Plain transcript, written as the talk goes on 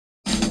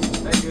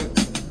Thank you.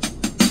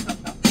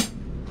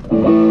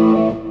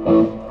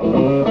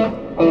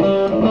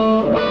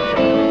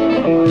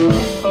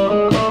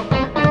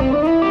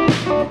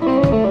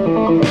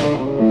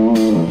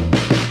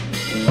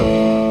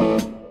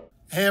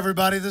 Hey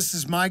everybody, this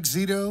is Mike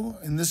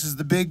Zito, and this is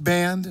the big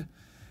band.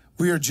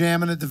 We are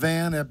jamming at the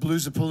van at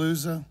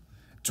Bluesapalooza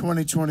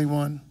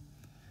 2021.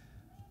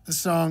 The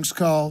song's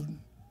called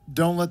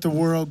Don't Let the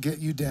World Get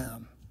You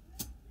Down.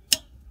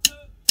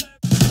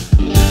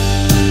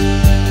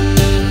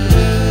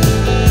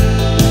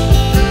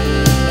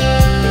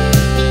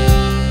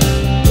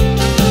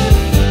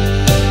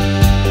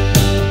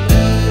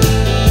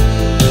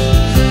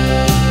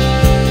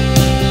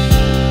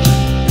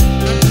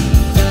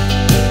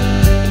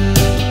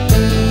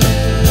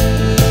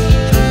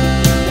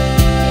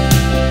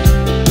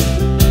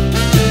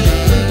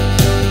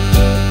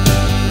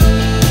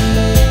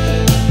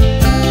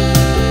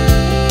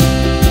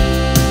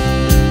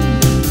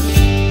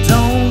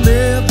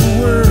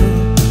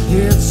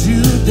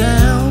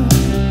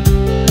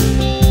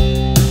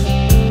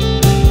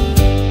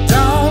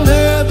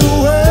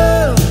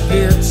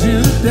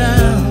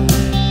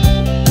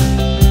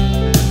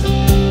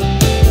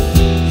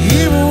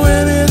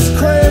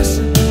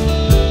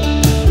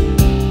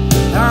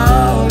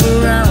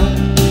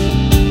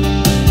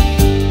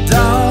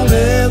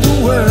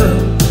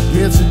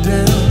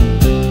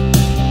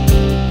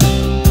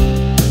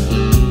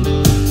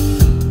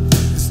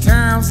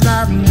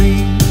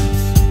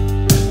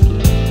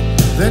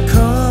 That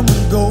come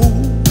and go.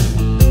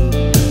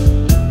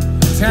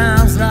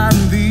 Times like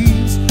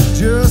these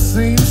just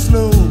seem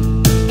slow.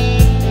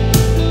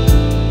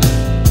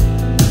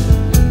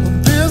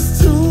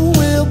 This too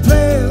will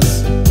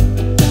pass,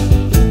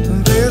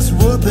 that's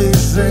what they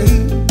say.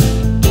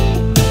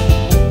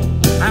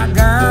 I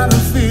got a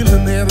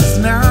feeling that it's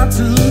not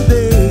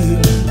today.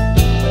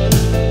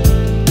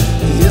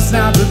 It's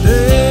not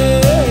today.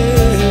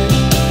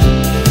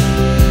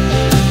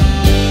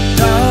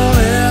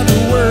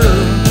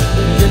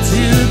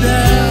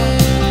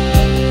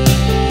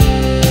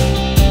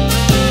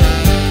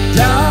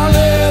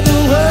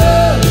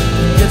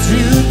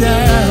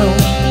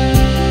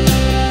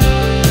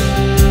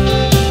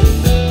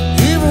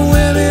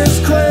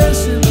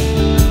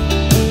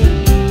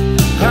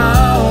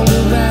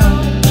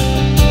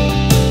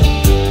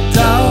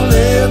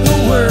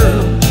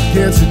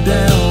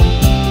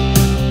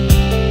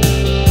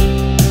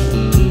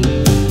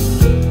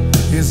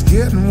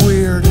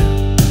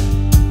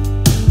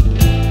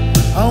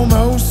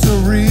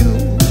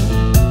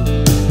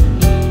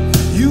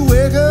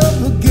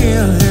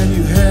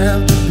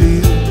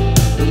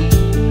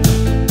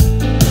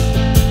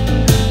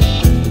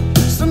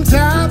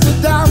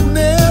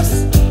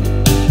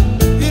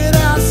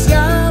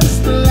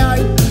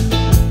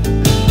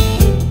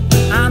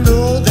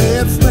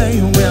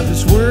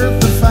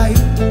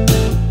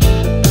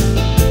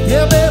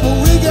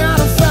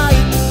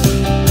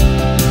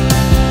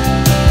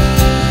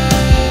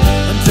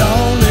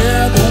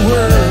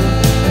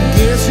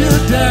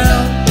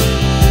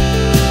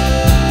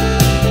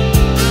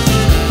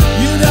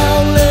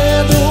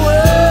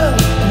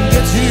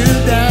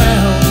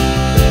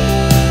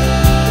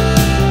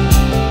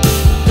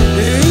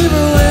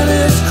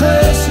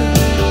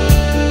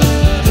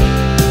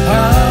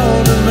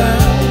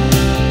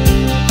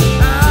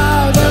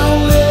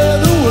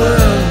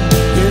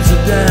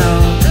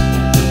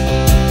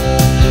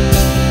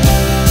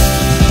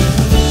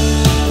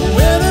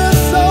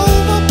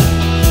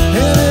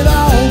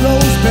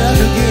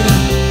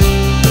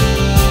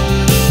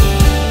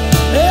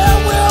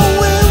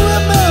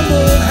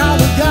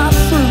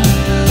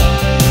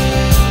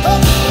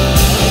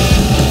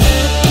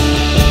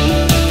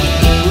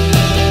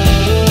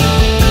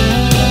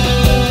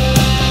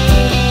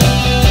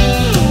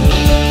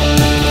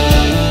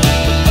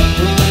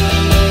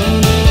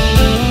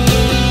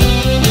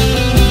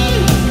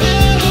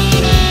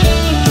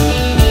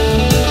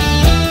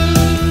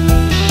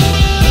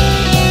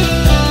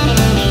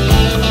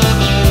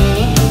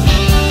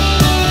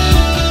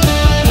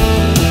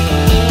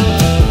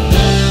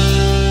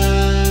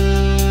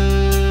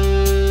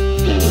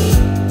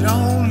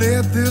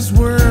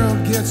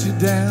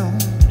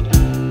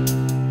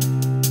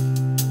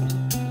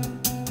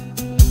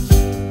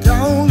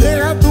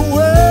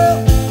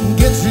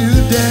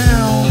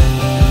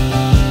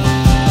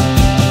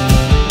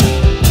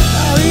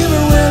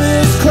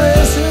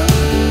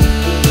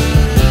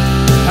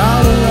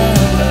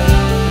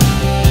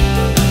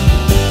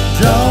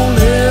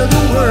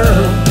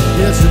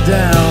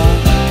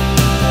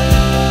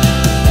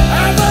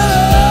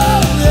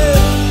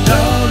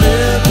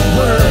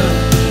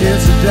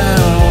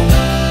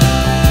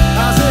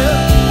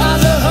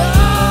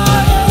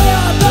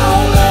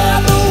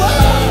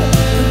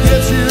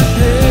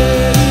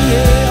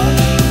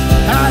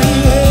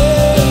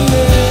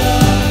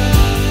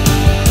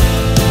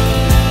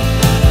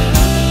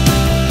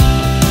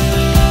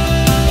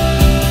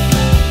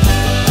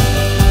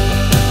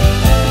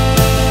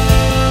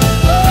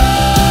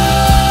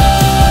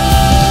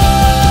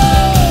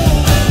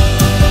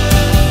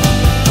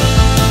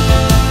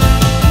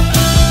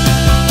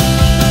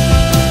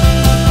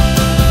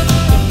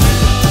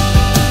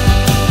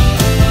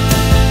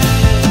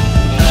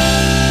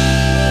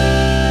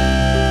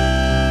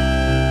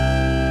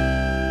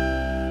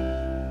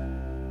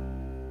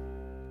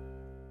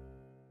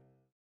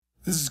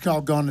 This is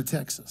called Gone to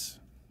Texas.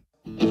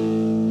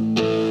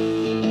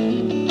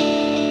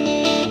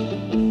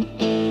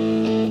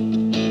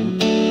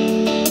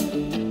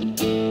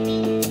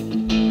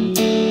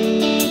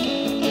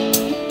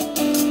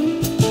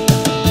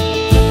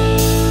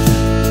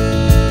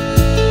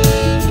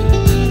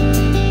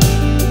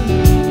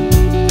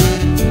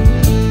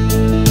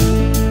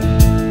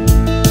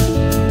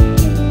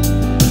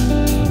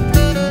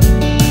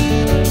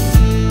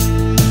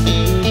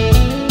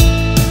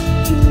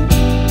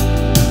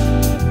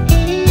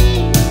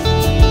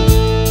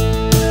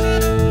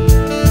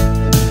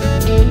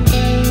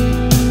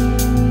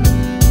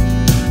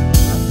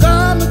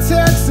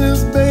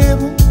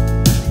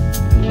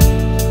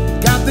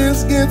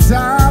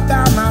 Guitar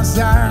by my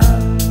side,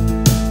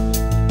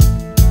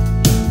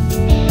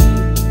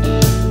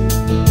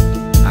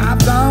 I've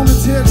gone to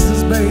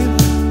Texas, baby.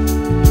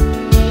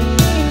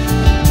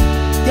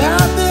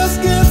 Got this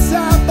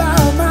guitar by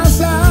my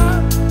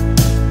side.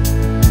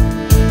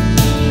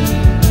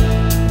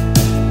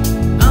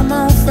 I'm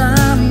gonna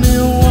find me a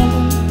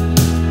woman.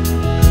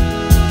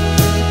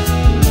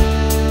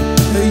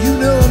 Hey, you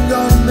know I'm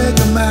gonna make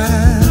her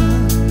mine.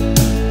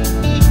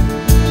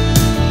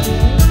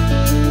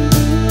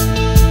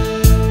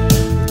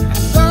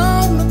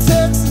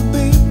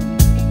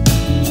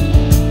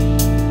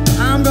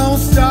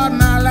 Start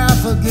my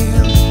life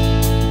again.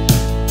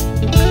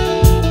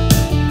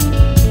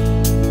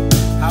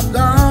 I've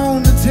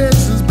gone to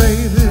Texas,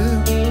 baby.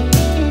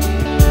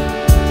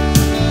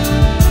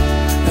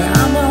 And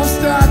I'm gonna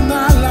start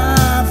my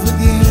life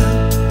again.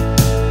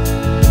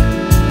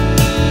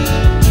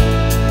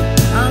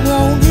 I'm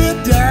gonna get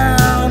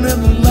down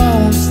in the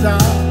Lone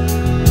Star.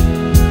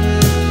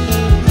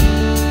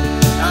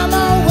 I'm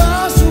gonna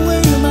wash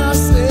away my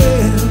sins.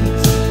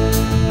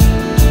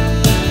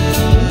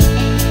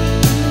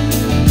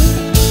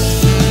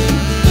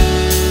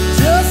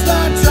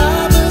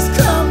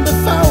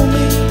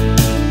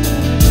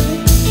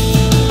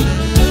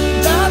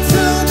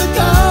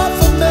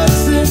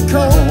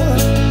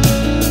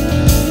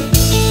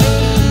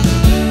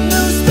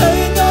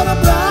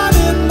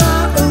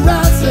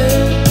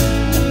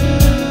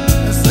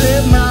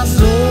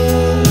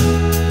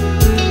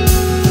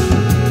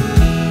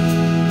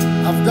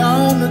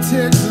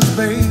 Texas,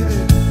 baby.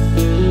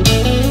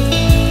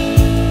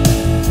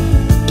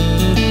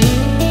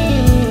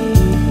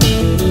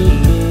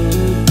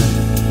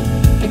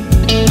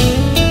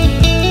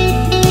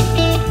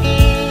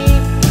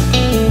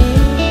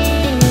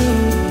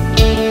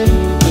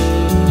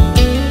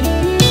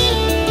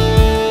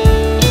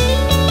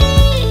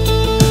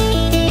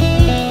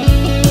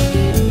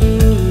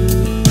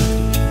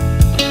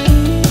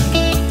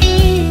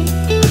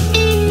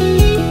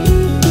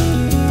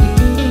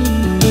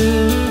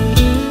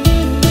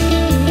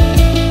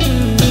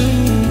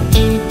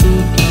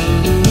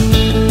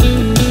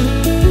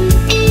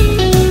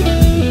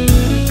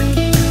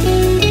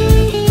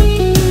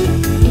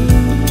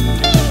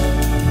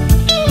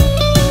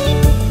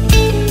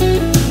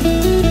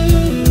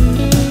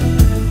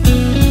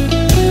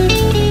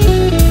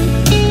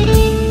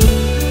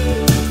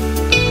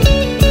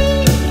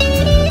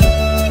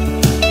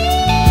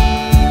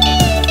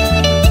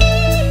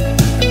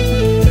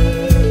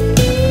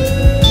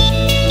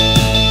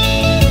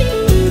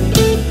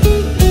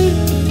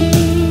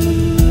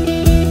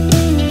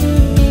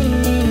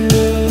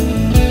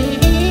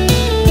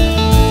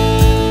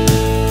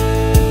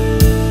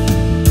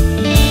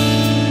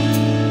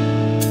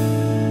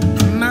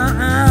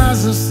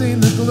 Seen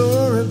the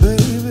glory,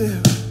 baby,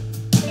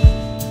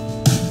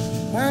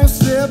 one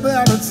step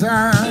at a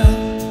time.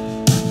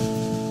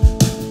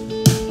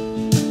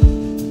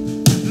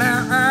 My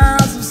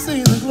eyes have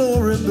seen the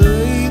glory,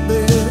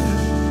 baby.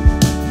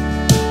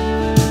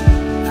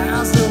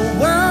 I said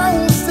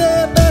one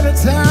step at a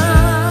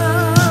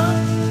time,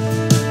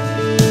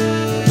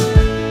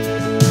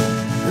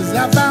 'cause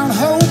I found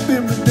hope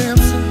in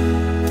redemption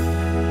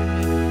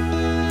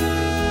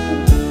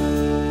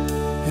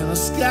in a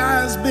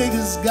sky as big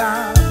as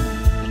God.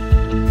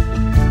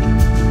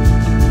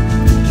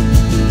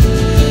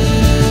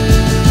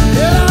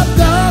 Yeah.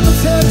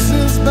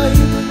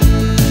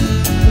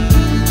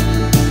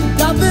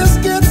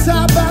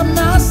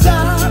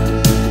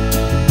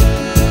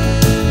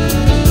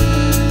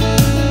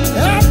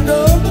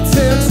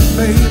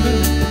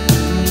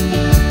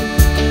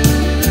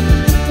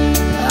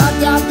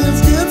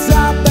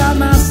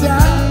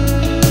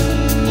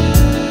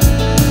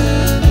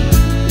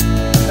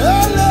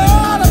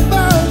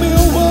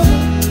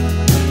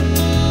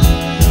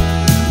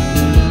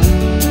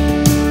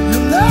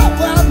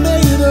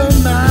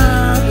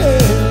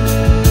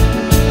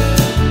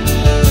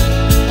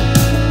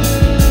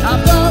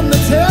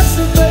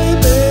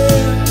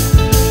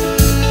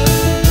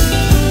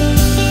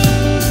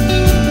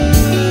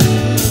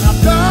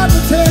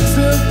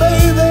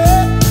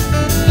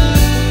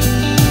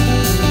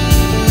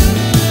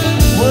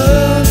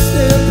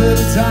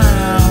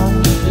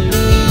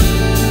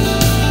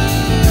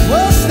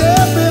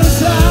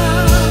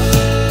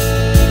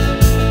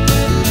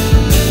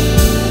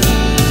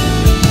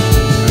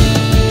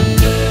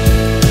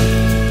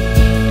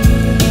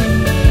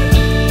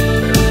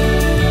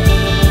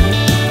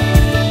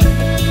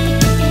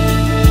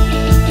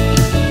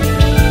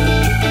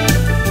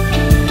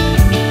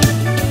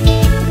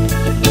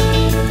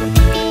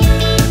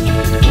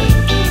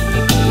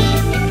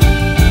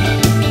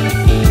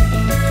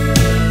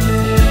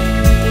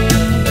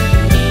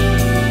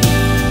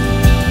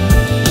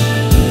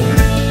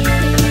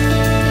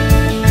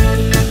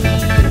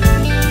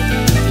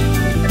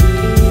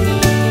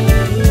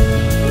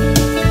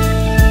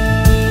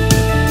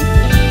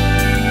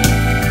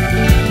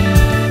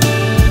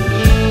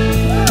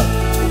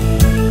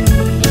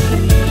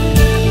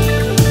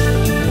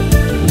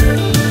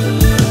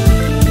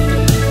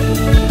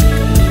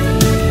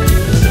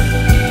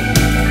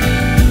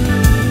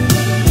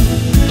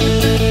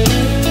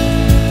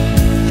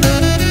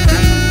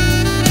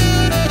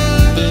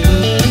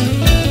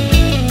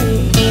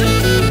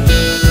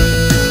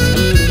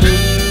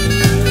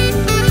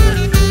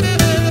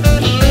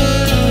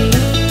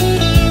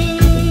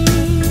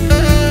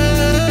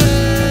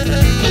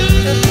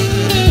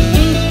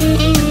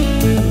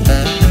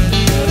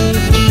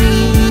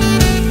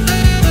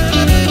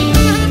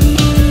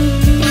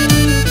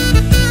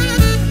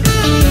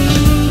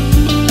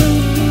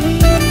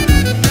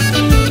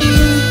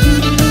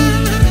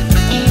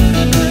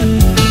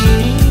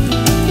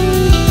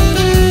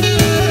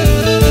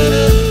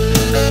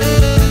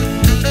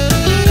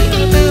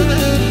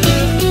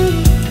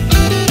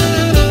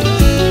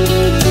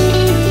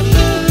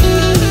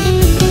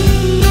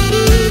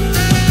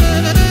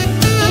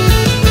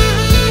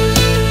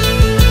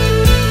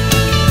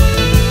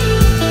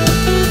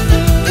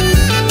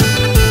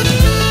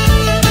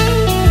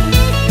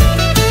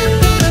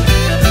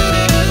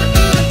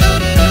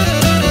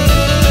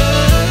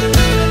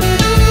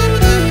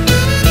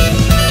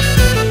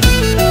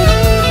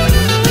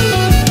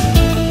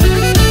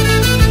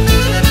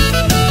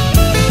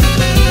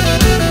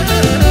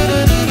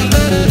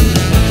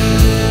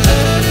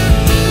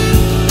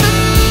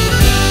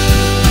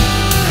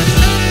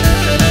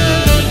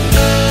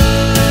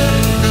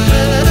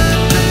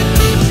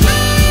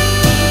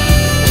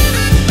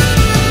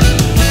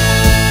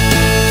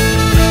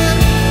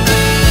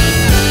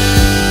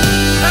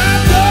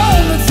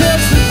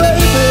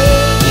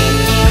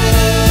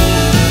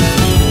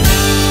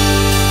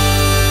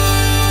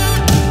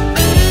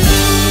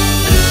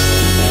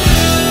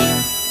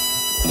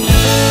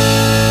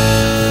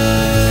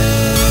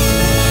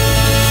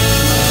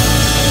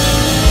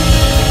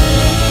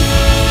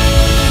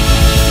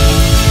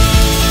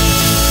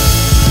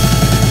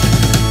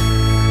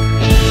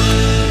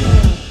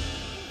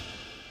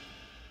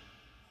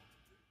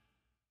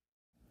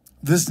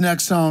 This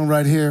next song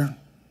right here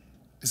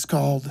is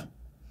called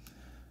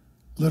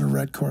Little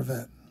Red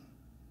Corvette.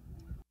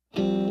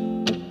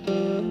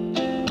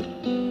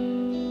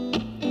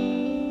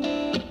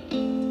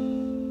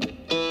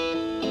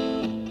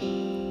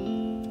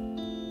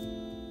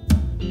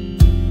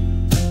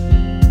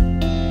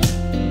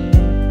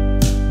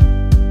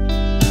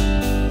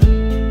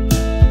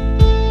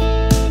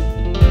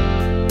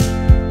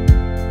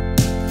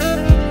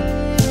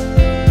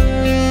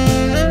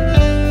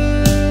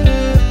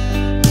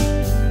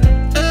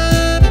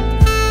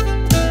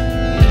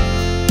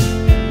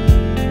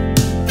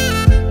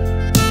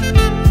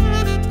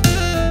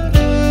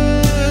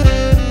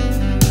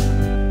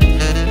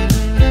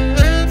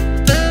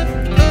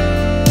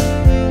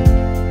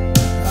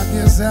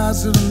 I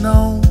should have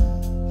known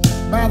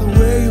by the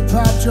way you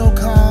popped your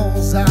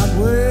calls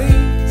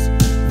sideways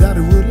that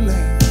it would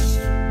last.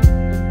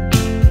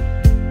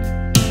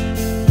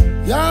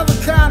 You're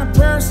the kind of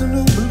person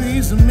who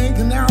believes in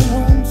making out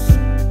once.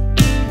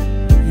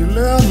 You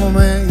love them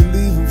and you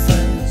leave them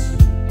fast.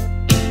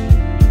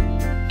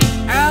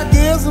 I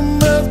guess it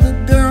must be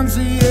done.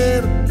 She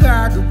had a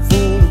pocket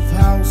full of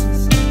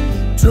houses,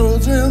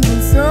 Trojans,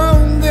 and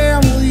some of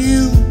them were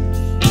used.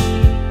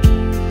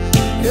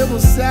 It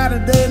was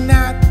Saturday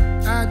night,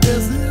 I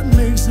guess it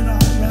makes it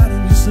alright.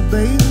 And you said,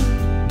 baby,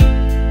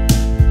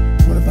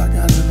 what have I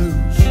got to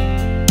lose?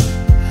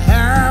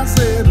 I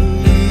said,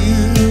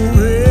 little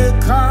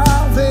red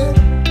Corvette.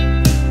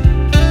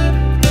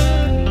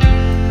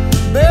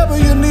 Baby,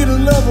 you need a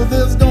lover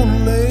that's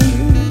gonna last.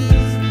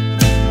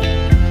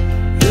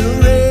 Little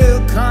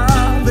red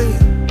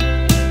Corvette.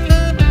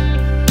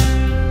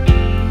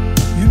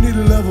 You need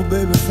a lover,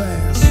 baby,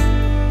 fast.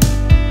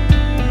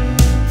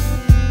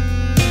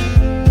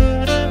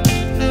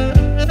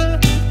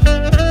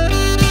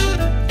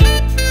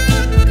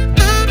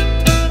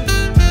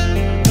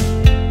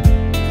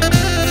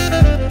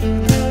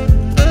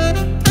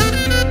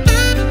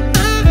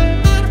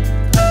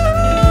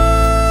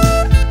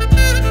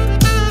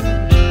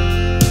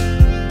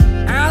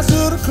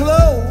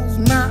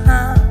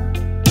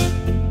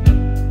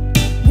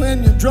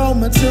 Drove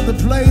me to the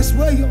place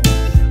where your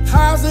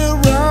house is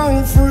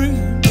round free.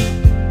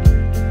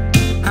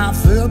 I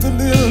felt a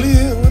little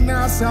ill when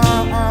I saw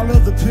all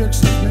of the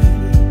pictures,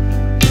 baby.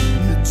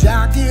 And the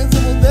jackets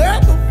that were there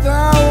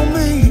before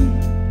me.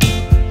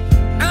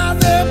 I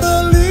said,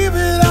 believe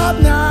it or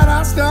not,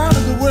 I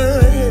started to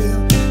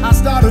worry. I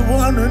started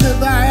wondering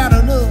if I had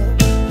enough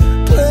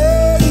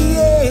class.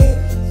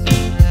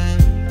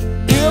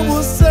 It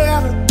was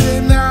Saturday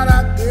night,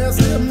 I guess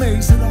it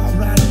makes it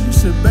alright. And you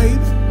said, baby,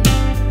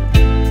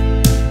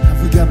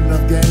 got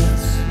enough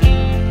gas?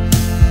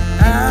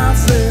 I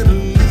said, a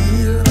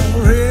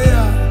little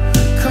red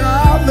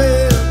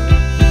Corvette.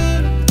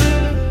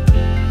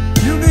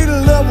 You need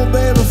a lover,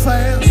 baby,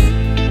 fast.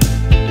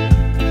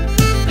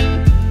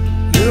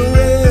 Little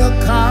red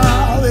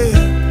Corvette.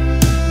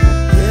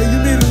 Yeah, you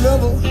need a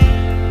lover,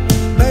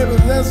 baby,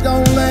 that's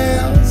gonna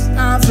last.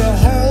 I said,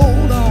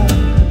 hold on.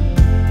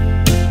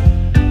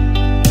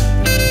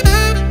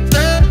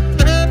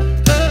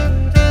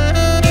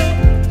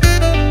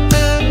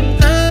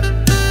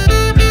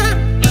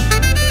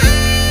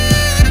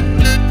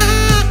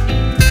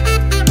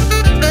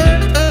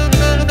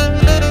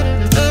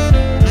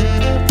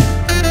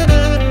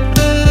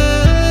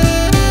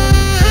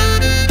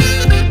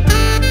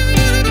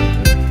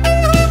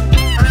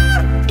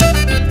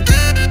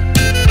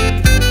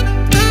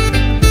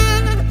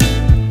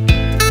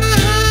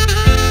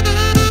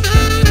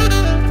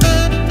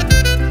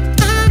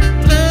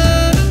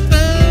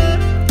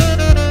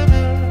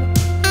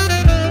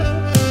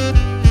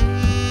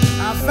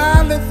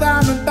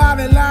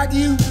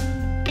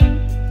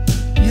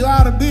 You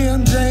ought to be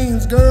in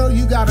James, girl.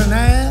 You got an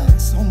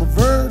ass on the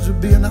verge of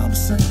being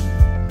obscene.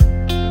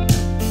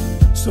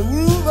 So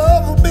move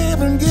over,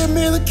 baby, and give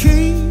me the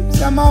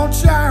keys. I'm gonna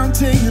try and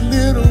take your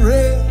little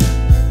red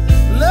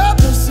love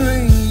to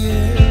sing,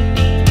 yeah.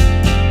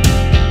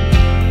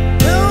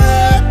 Little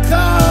red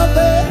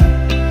Corvette.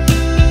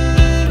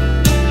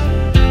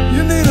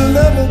 You need a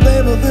lover,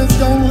 baby, that's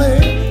gonna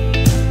live.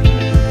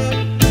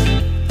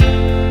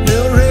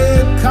 Little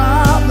red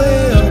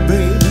Corvette,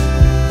 baby.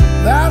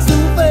 That's too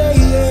fast.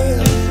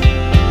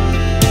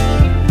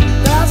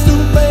 That's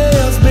too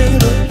fast,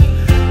 baby.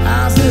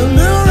 I said,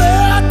 little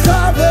red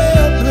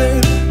Corvette,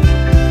 baby.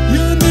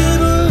 You need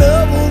a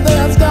lover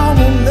that's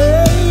gonna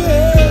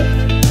last.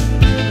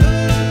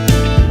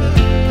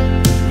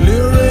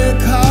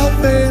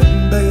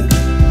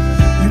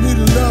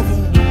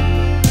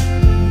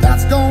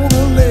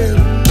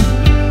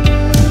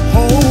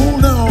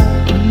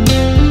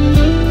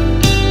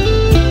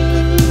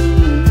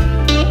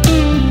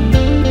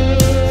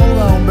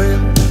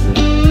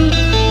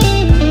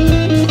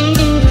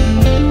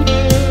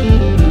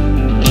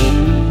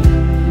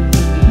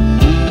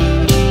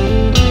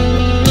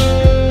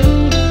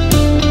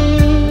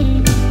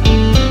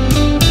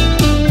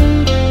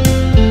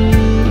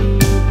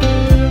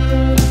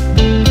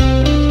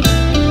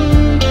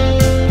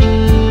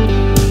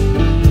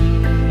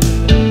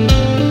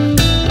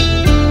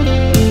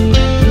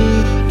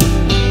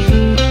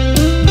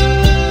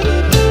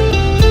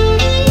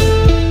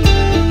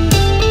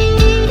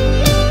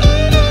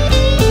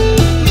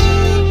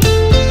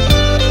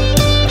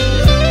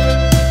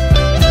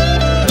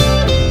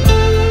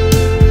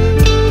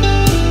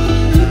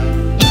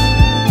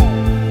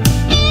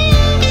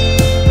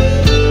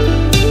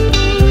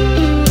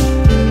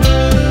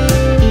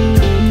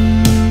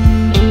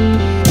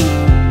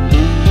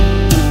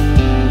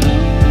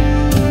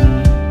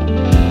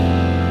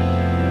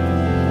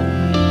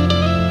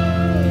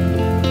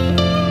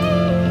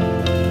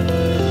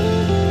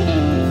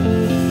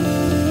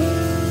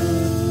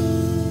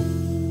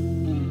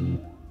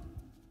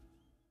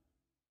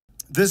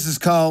 This is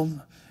called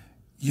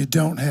You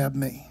Don't Have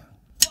Me.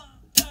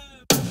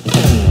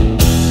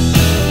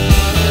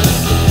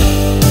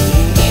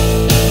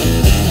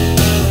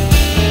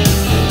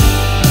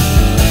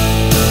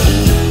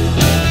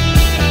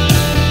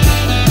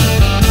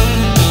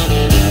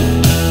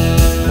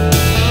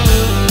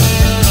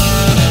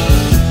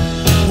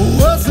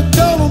 What's it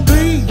gonna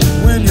be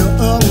when you're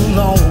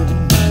alone?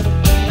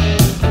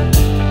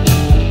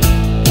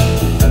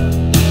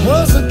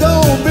 What's it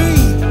gonna be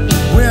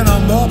when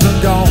I'm up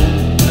and gone?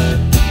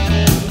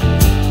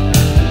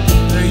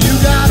 You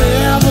got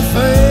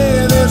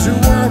everything that you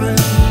wanted,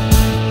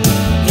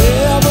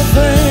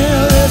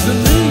 everything that you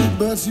need,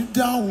 but you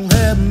don't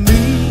have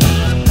me.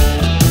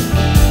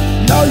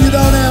 No, you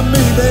don't have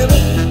me, baby.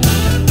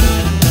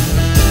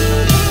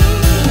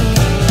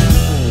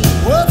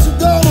 What you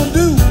gonna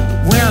do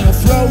when I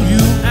throw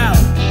you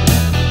out?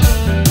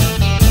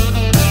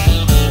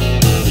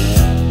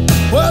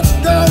 What you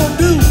gonna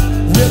do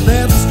with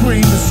that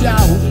scream and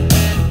shout?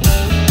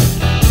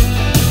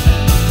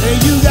 Hey,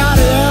 you got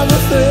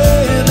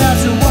everything that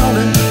you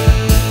wanted,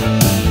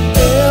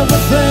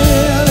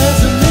 everything that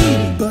you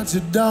need, but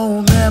you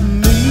don't have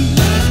me.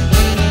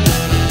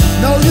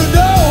 No, you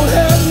don't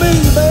have me,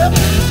 baby.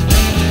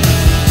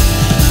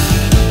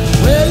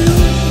 Well, you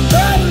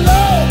got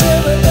love,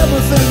 baby,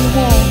 everything you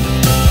want.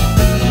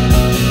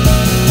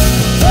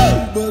 Oh,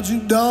 but you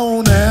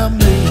don't have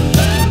me.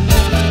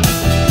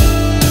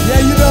 Yeah,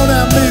 you don't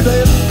have me,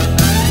 baby.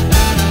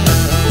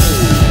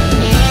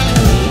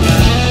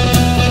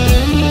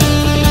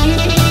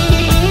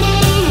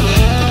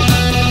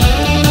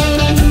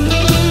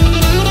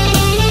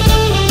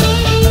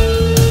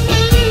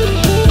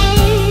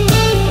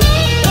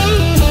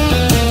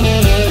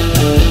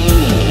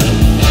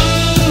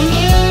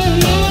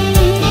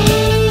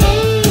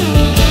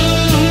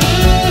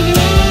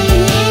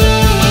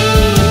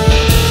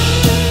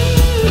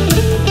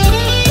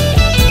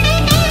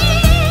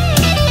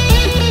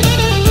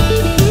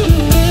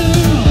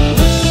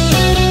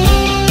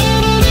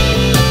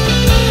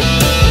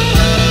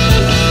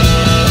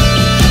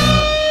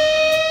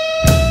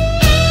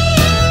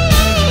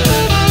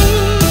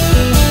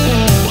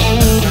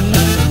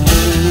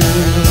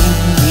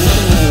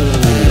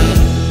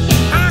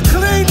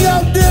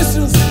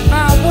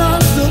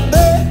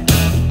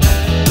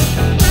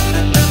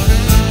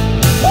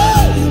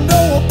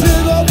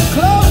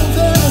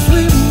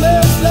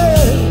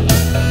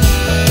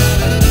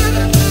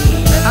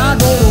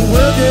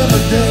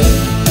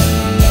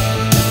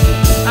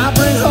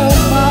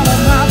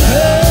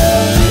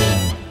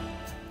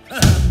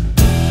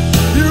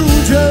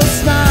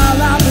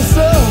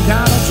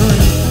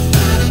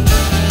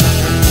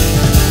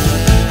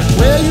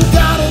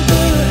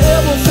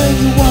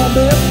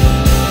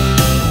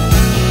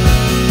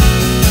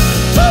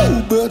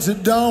 But you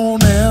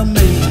don't have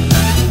me.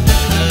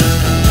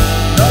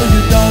 No,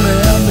 you don't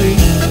have me.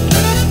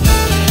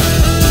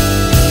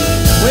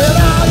 Well,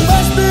 I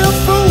must be a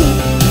fool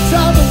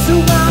talking to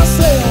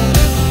myself.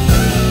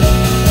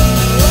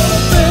 Oh,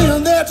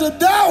 thing that you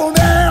don't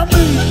have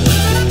me.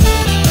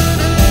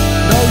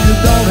 No, you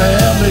don't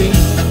have me.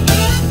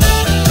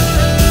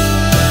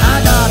 I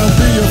gotta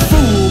be a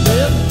fool,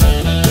 baby,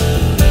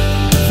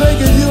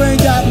 thinking you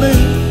ain't got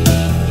me.